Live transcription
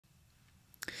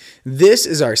This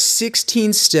is our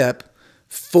 16-step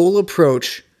full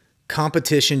approach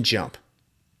competition jump.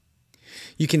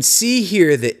 You can see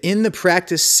here that in the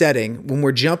practice setting, when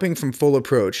we're jumping from full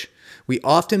approach, we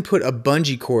often put a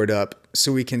bungee cord up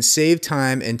so we can save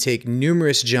time and take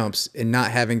numerous jumps and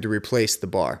not having to replace the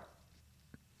bar.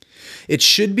 It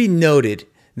should be noted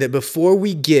that before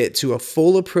we get to a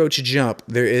full approach jump,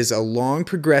 there is a long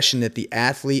progression that the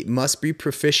athlete must be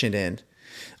proficient in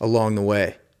along the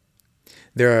way.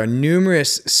 There are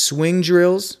numerous swing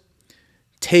drills,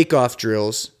 takeoff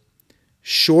drills,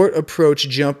 short approach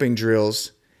jumping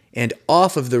drills, and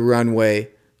off of the runway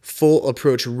full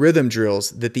approach rhythm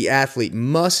drills that the athlete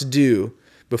must do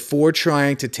before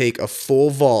trying to take a full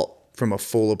vault from a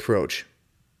full approach.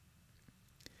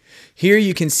 Here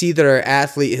you can see that our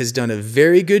athlete has done a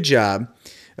very good job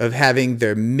of having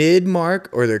their mid mark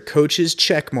or their coach's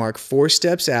check mark 4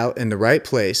 steps out in the right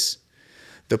place.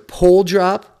 The pole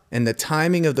drop and the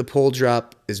timing of the pole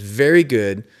drop is very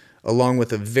good, along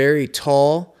with a very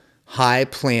tall, high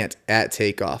plant at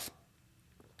takeoff.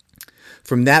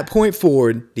 From that point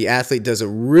forward, the athlete does a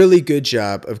really good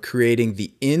job of creating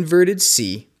the inverted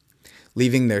C,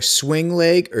 leaving their swing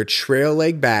leg or trail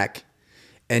leg back,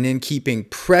 and then keeping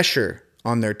pressure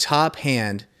on their top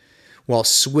hand while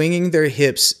swinging their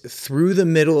hips through the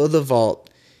middle of the vault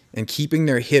and keeping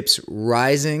their hips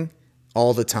rising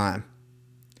all the time.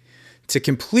 To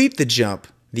complete the jump,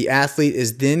 the athlete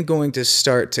is then going to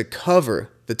start to cover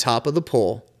the top of the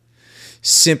pole,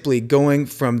 simply going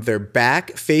from their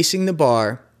back facing the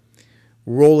bar,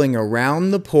 rolling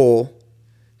around the pole,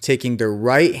 taking their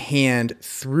right hand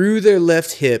through their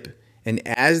left hip, and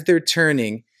as they're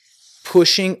turning,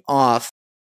 pushing off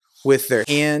with their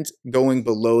hand going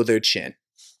below their chin.